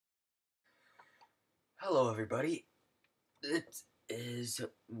Hello, everybody. It is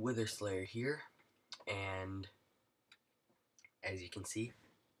Witherslayer here, and as you can see,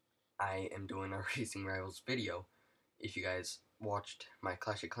 I am doing a Racing Rivals video. If you guys watched my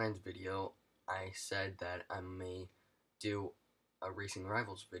Clash of Clans video, I said that I may do a Racing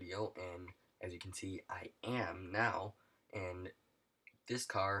Rivals video, and as you can see, I am now. And this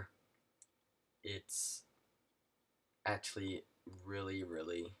car, it's actually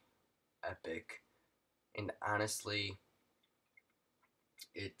really epic, and honestly,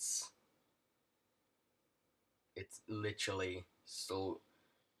 it's it's literally so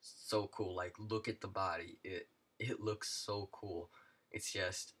cool. Like, look at the body. It looks so cool. It's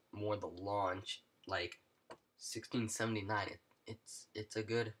just more the launch, like 1679. It's a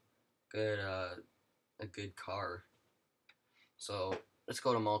good a good car. So let's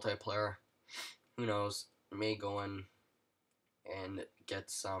go to multiplayer. Who knows? May go in and get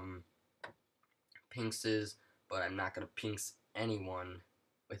some pinkses, but I'm not gonna pinks anyone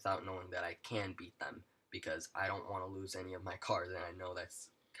without knowing that I can beat them, because I don't want to lose any of my cars, and I know that's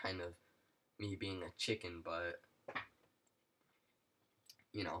kind of me being a chicken, but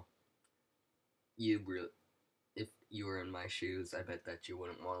you know, if you were in my shoes, I bet that you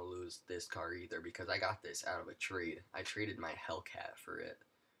wouldn't want to lose this car either, because I got this out of a trade. I traded my Hellcat for it,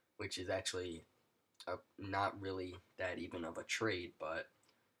 which is actually not really that even of a trade, but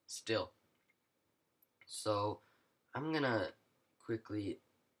still. So I'm gonna quickly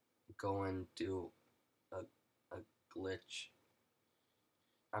go and do a, a glitch.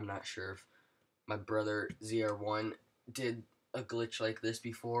 I'm not sure if my brother ZR1 did a glitch like this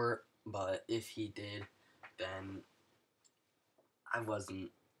before, but if he did, then I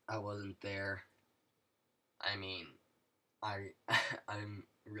wasn't I wasn't there. I mean, I I'm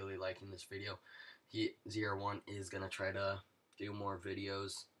really liking this video. ZR1 is gonna try to do more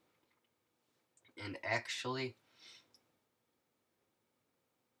videos, and actually,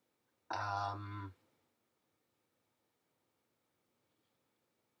 um,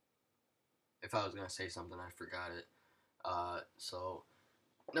 if I was gonna say something, I forgot it. So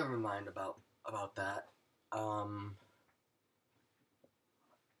never mind about that. Um,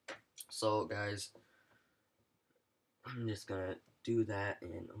 so guys, I'm just gonna do that,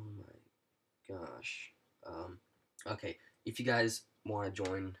 and oh my gosh. Okay, if you guys want to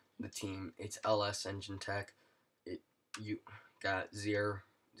join the team, it's LS Engine Tech. You got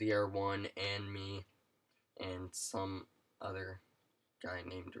ZR1 and me and some other guy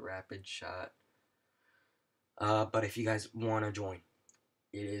named Rapid Shot. But if you guys want to join,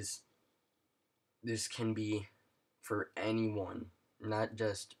 this can be for anyone, not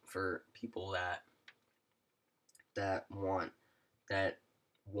just for people that want that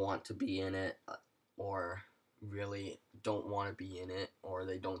want to be in it, or really don't want to be in it, or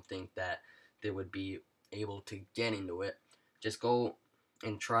they don't think that they would be able to get into it. Just go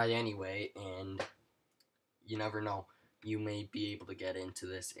and try anyway, and you never know, you may be able to get into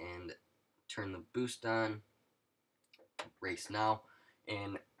this and turn the boost on, race now.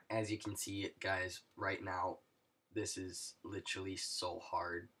 And as you can see, guys, right now, this is literally so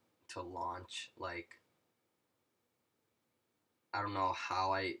hard to launch. Like, I don't know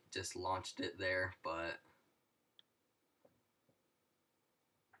how I just launched it there, but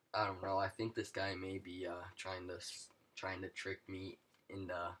I don't know. I think this guy may be trying to trick me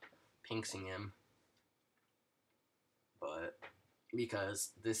into pinksing him, but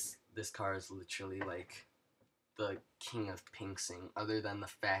because this car is literally like the king of pinksing, other than the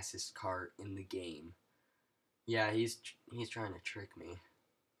fastest car in the game. Yeah, he's trying to trick me,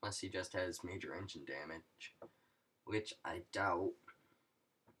 unless he just has major engine damage, which I doubt.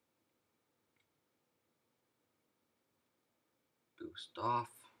 Boost off.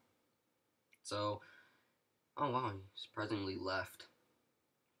 So, oh wow, he surprisingly left.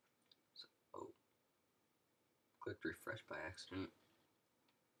 So, oh, clicked refresh by accident.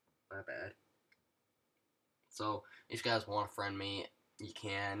 My bad. So, if you guys want to friend me, you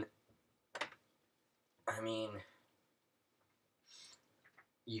can. I mean,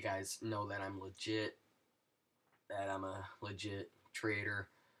 you guys know that I'm legit, that I'm a legit trader.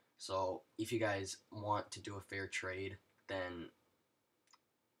 So, if you guys want to do a fair trade, then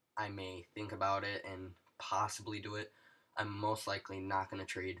I may think about it and possibly do it. I'm most likely not going to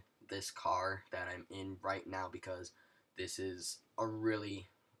trade this car that I'm in right now, because this is a really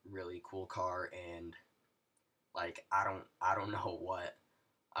cool car, and like I don't know what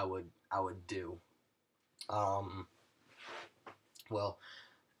I would do. Um well,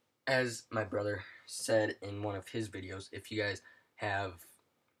 as my brother said in one of his videos, if you guys have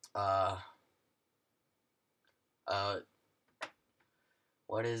uh uh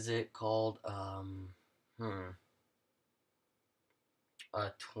what is it called? Hmm.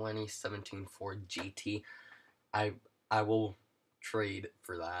 A 2017 Ford GT. I I will trade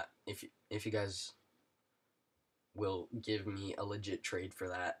for that if you guys will give me a legit trade for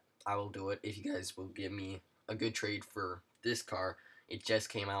that. I will do it. If you guys will give me a good trade for this car, it just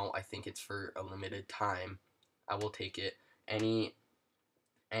came out. I think it's for a limited time. I will take it. Any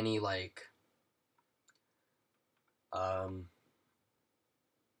like um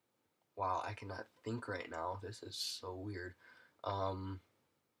wow, I cannot think right now. This is so weird. Um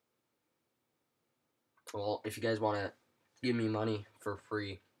well, if you guys want to give me money for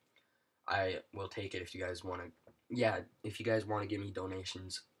free, I will take it. If you guys want to, yeah, if you guys want to give me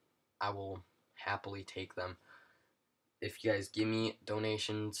donations, I will happily take them. If you guys give me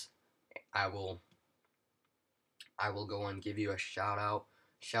donations, I will go and give you a shout out.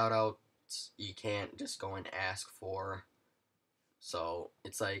 Shout outs you can't just go and ask for. So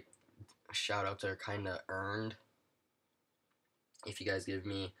it's like shout outs are kind of earned. If you guys give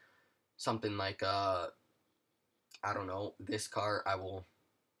me something like I don't know, this car, I will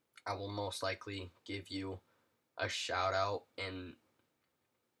most likely give you a shout out and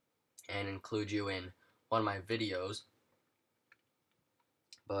include you in one of my videos.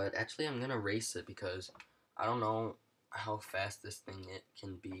 But actually, I'm gonna race it because I don't know how fast this thing it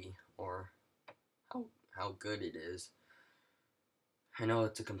can be or how good it is. I know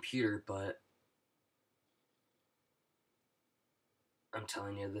it's a computer, but I'm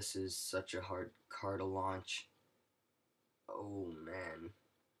telling you, this is such a hard car to launch. Oh man,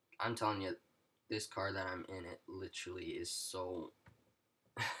 I'm telling you, this car that I'm in, it literally is so.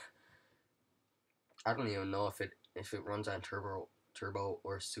 I don't even know if it runs on turbo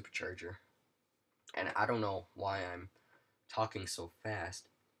or supercharger, and I don't know why I'm talking so fast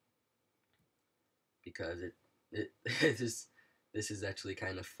because this is actually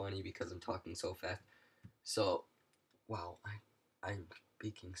kind of funny because I'm talking so fast. So wow, I'm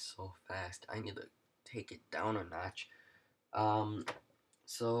speaking so fast. I need to take it down a notch.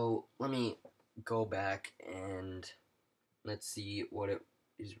 So let me go back and let's see what it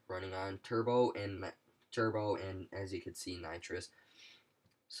is running on. Turbo and as you can see nitrous.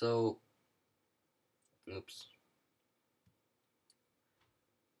 So oops.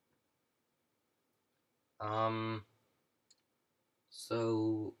 Um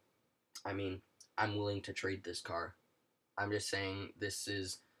so I mean I'm willing to trade this car. I'm just saying this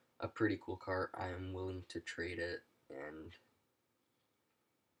is a pretty cool car. I am willing to trade it and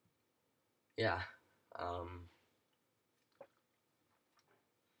yeah. Um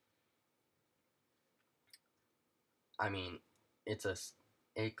I mean, it's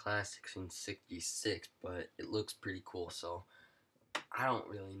A class 1666, but it looks pretty cool. So I don't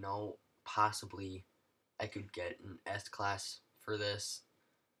really know. Possibly I could get an S class for this.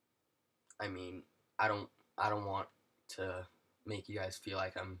 I mean, I don't I don't want to make you guys feel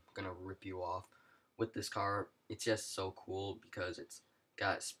like I'm gonna rip you off with this car. It's just so cool because it's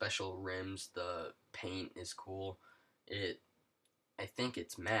got special rims. The paint is cool. It I think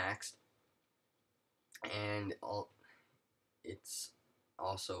it's maxed, and it's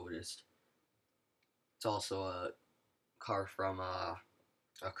also just it's also a car from a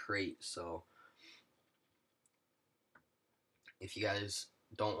crate. So if you guys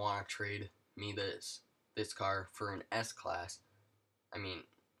don't want to trade me this car for an S class, I mean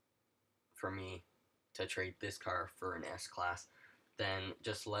for me to trade this car for an S class, then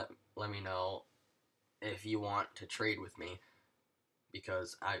just let me know if you want to trade with me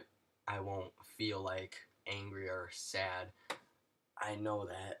because I won't feel like angry or sad. I know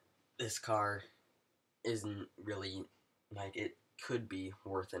that this car isn't really like it could be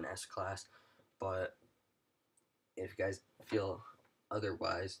worth an S class, but if you guys feel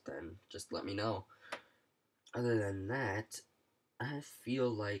otherwise, then just let me know. Other than that, I feel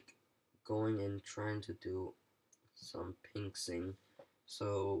like going and trying to do some pinksing.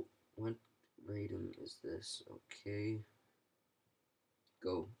 So, what rating is this? Okay,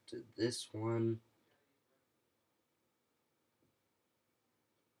 go to this one.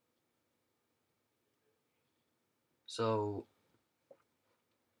 So,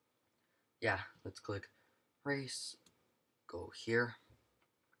 yeah, let's click race, go here,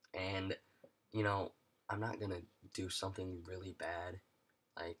 and you know, I'm not gonna do something really bad.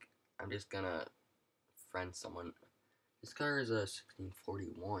 Like, I'm just gonna friend someone. This car is a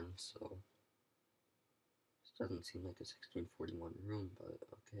 1641, so this doesn't seem like a 1641 room, but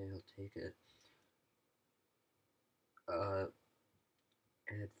okay, I'll take it. Uh,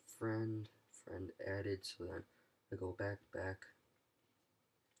 add friend added, so then I go back,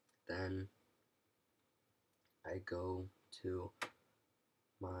 then I go to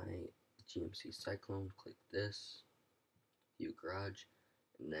my GMC Cyclone, click this, view garage,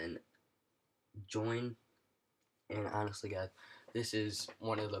 and then join. And honestly, guys, this is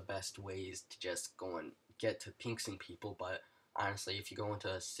one of the best ways to just go and get to pinksing people. But honestly, if you go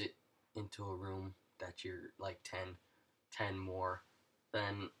sit into a room that you're like 10 more,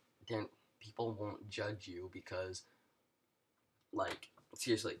 then people won't judge you because, like,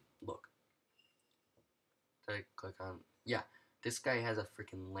 seriously, look. Did I click on? Yeah, this guy has a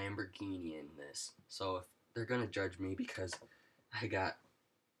freaking Lamborghini in this. So if they're gonna judge me because I got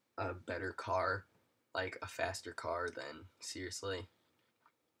a better car, like a faster car, then seriously,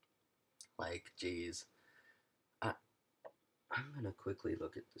 like, geez. I, I'm gonna quickly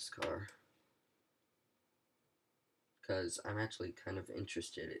look at this car because I'm actually kind of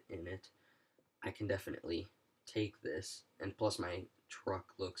interested in it. I can definitely take this, and plus my truck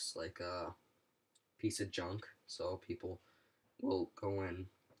looks like a piece of junk, so people will go and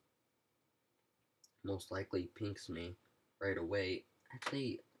most likely pinks me right away.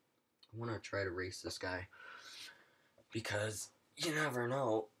 Actually, I want to try to race this guy because you never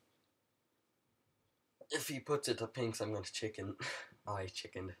know. If he puts it to pinks, I'm going to chicken. Oh, he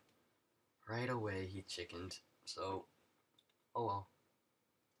chickened. Right away, he chickened. So, oh well.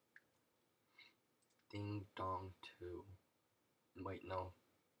 Ding dong 2. Wait, no.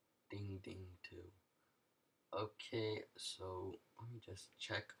 Ding ding 2. Okay, so let me just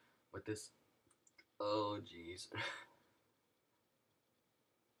check what this. Oh, jeez.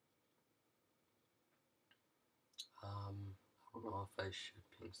 I don't know if I should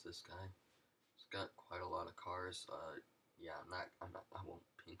pinks this guy. He's got quite a lot of cars. Yeah, I won't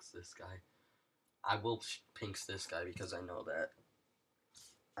pinks this guy. I will pinks this guy because I know that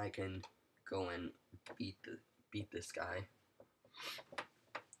I can go and beat this guy.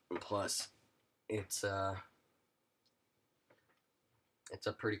 Plus, it's it's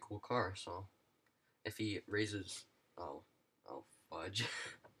a pretty cool car. So if he raises, oh fudge.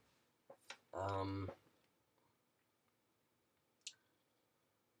 um.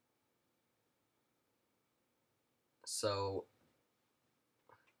 So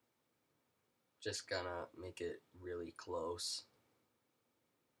just gonna make it really close.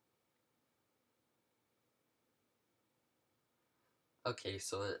 Okay,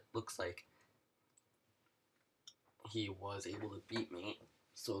 so it looks like he was able to beat me,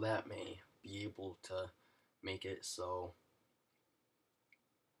 so that may be able to make it so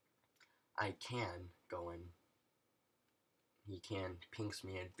I can go and he can pinks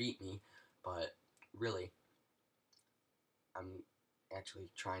me and beat me, but really, I'm actually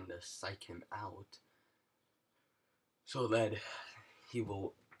trying to psych him out so that he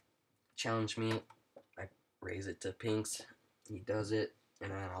will challenge me. I raise it to pinks, he does it,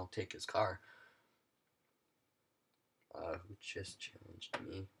 and then I'll take his car. Who just challenged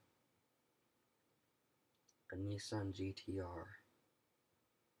me? A Nissan GTR.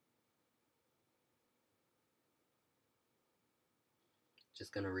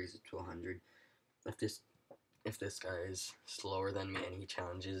 Just gonna raise it to 100. If this guy is slower than me and he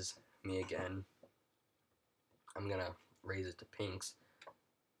challenges me again, I'm gonna raise it to pinks.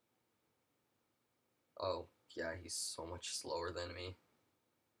 Oh, yeah, he's so much slower than me.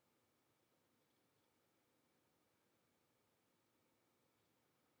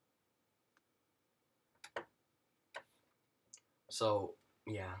 So,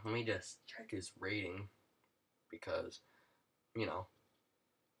 yeah, let me just check his rating because, you know,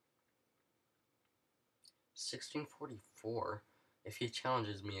 1644. If he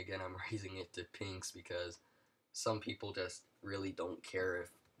challenges me again, I'm raising it to pinks because some people just really don't care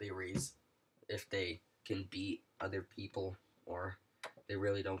if they can beat other people, or they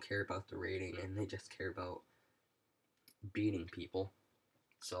really don't care about the rating and they just care about beating people.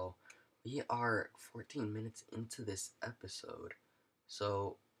 So we are 14 minutes into this episode.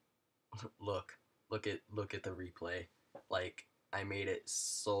 So look at the replay. Like, I made it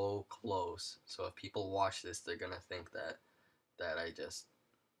so close. So if people watch this, they're gonna think that I just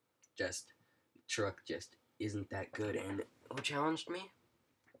truck just isn't that good. And who challenged me?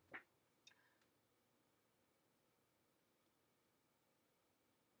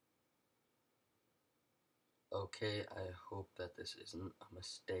 Okay, I hope that this isn't a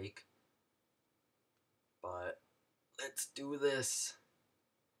mistake. But let's do this.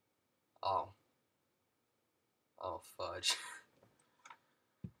 Oh. Oh, fudge.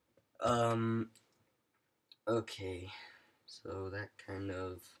 Okay. So that kind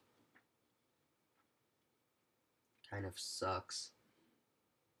of sucks.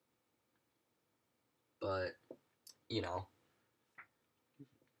 But, you know,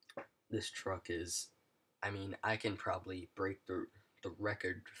 this truck is, I mean, I can probably break the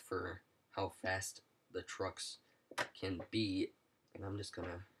record for how fast the trucks can be, and I'm just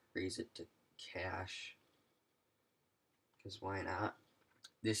gonna raise it to cash, because why not?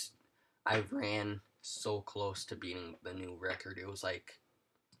 This, I ran so close to beating the new record. It was like,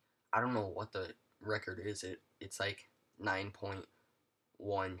 I don't know what the record is. It's like 9.12.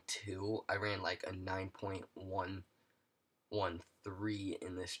 I ran like a 9.113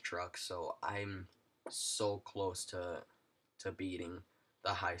 in this truck, so I'm so close to beating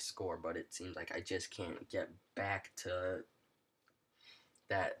the high score, but it seems like I just can't get back to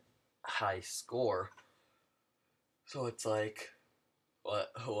that high score. So it's like,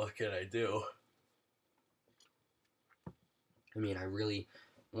 what can I do? I mean, I really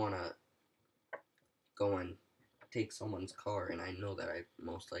want to go and take someone's car, and I know that I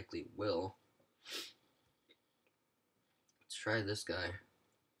most likely will. Let's try this guy.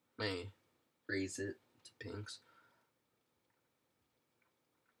 May raise it to pinks.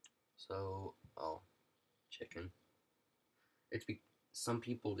 So, oh, chicken. It's some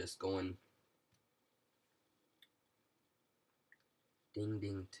people just going ding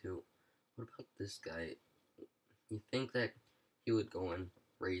ding too. What about this guy? You think that he would go and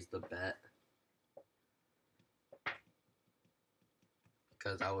raise the bet?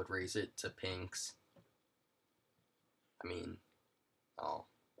 Because I would raise it to pinks. I mean, oh,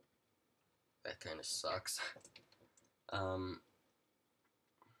 that kind of sucks.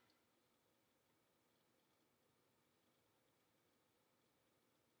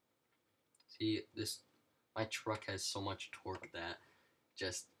 See, my truck has so much torque that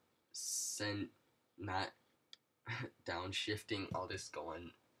just not downshifting, I'll just go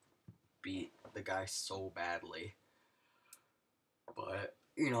and beat the guy so badly. But,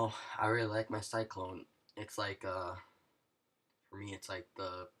 I really like my Cyclone. It's like, for me, it's like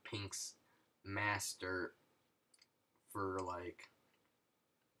the Pink's master for, like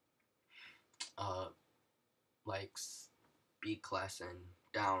B class and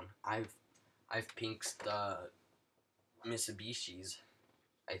down. I've Pink's the Mitsubishis.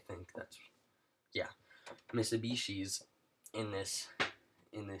 I think that's, yeah, Mitsubishis in this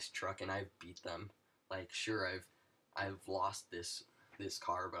truck, and I've beat them. Like, sure, I've lost this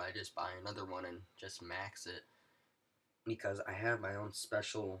car, but I just buy another one and just max it, because I have my own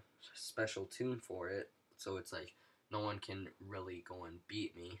special tune for it. So it's like no one can really go and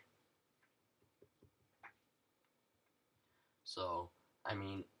beat me. So I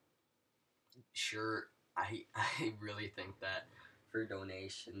mean, sure, I really think that for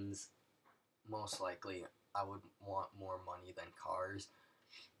donations, most likely I would want more money than cars,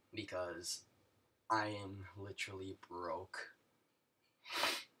 because I am literally broke.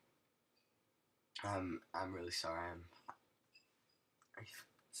 I'm really sorry. It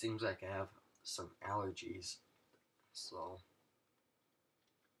seems like I have some allergies, so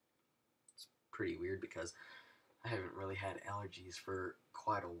it's pretty weird because I haven't really had allergies for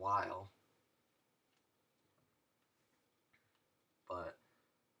quite a while. But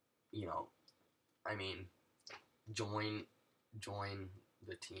I mean, join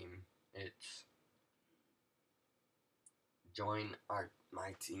the team. It's join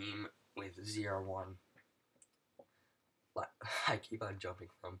my team with ZR1. I keep on jumping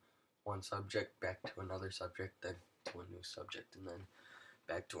from one subject back to another subject, then to a new subject, and then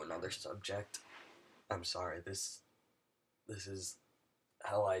back to another subject. I'm sorry. This is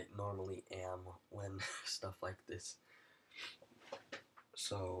how I normally am when stuff like this.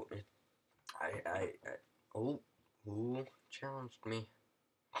 So who challenged me?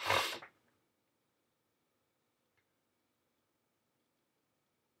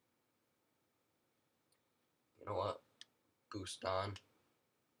 You know what? Boost on.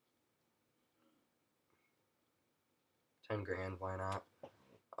 10 grand, why not?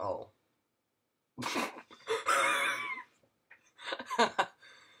 Oh.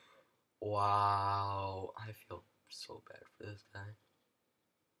 Wow. I feel so bad for this guy.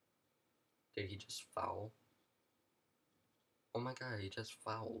 Did he just foul? Oh my god, he just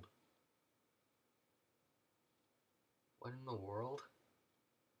fouled. What in the world?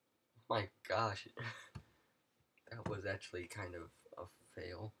 Oh my gosh. That was actually kind of a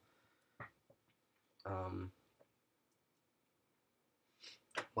fail.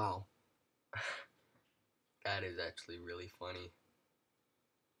 Wow. That is actually really funny.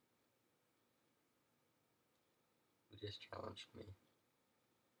 Who just challenged me?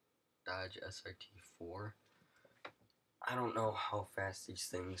 Dodge SRT4. I don't know how fast these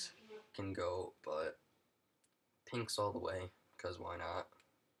things can go, but pinks all the way, because why not?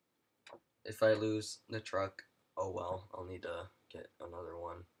 If I lose the truck, oh well, I'll need to get another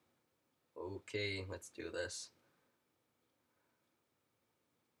one. Okay, let's do this.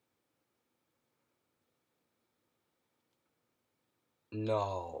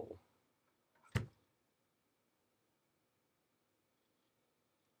 No.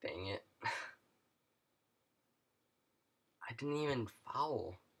 Dang it. I didn't even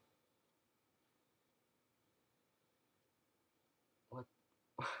foul. What?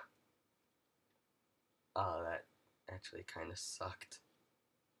 Oh, that actually kind of sucked.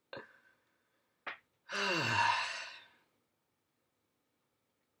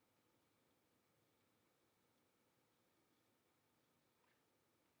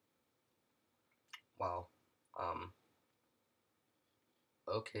 Wow. Um,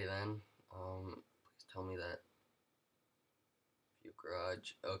 okay then. Please tell me that view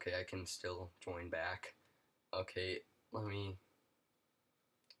garage. Okay, I can still join back. Okay, let me.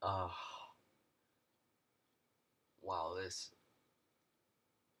 Oh, wow, this.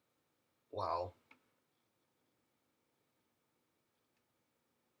 Wow.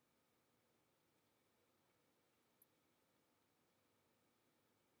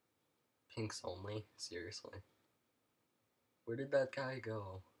 Pinks only? Seriously? Where did that guy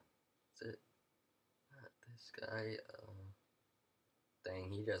go? Is it not this guy? Dang,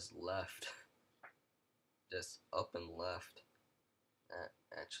 he just left. Just up and left. That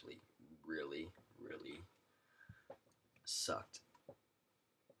actually really, really sucked.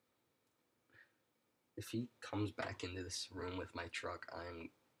 If he comes back into this room with my truck,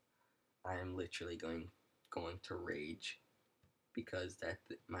 I am literally going to rage because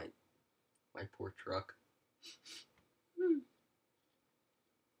my poor truck.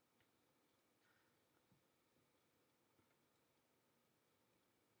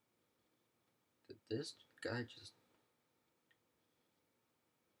 Did this guy just?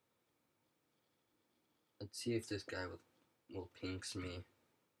 Let's see if this guy will pinks me.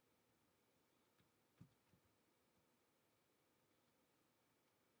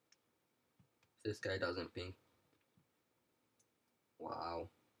 If this guy doesn't pink, wow.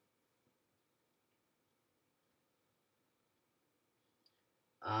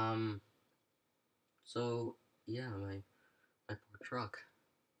 Um. So yeah, my poor truck.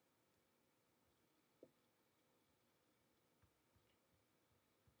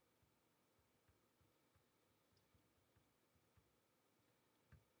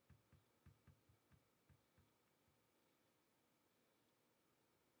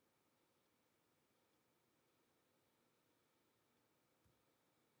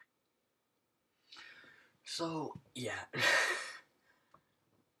 So yeah,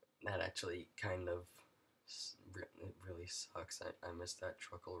 that actually kind of it really sucks. I missed that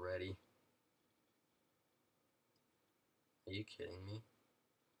truck already. Are you kidding me?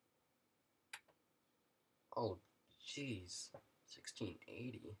 Oh, jeez,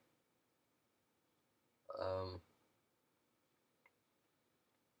 1680. Um,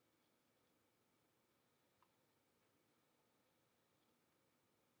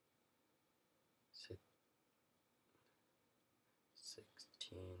 si-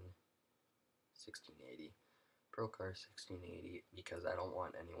 16, 1680. Pro car 1680 because I don't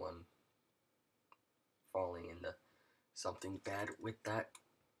want anyone falling into something bad with that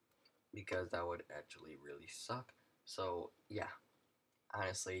because that would actually really suck. So yeah,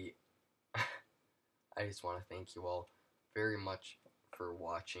 honestly, I just want to thank you all very much for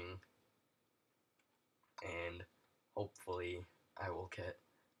watching, and hopefully I will get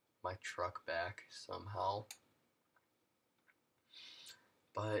my truck back somehow.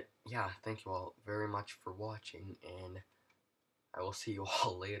 But yeah, thank you all very much for watching, and I will see you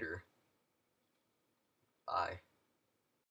all later. Bye.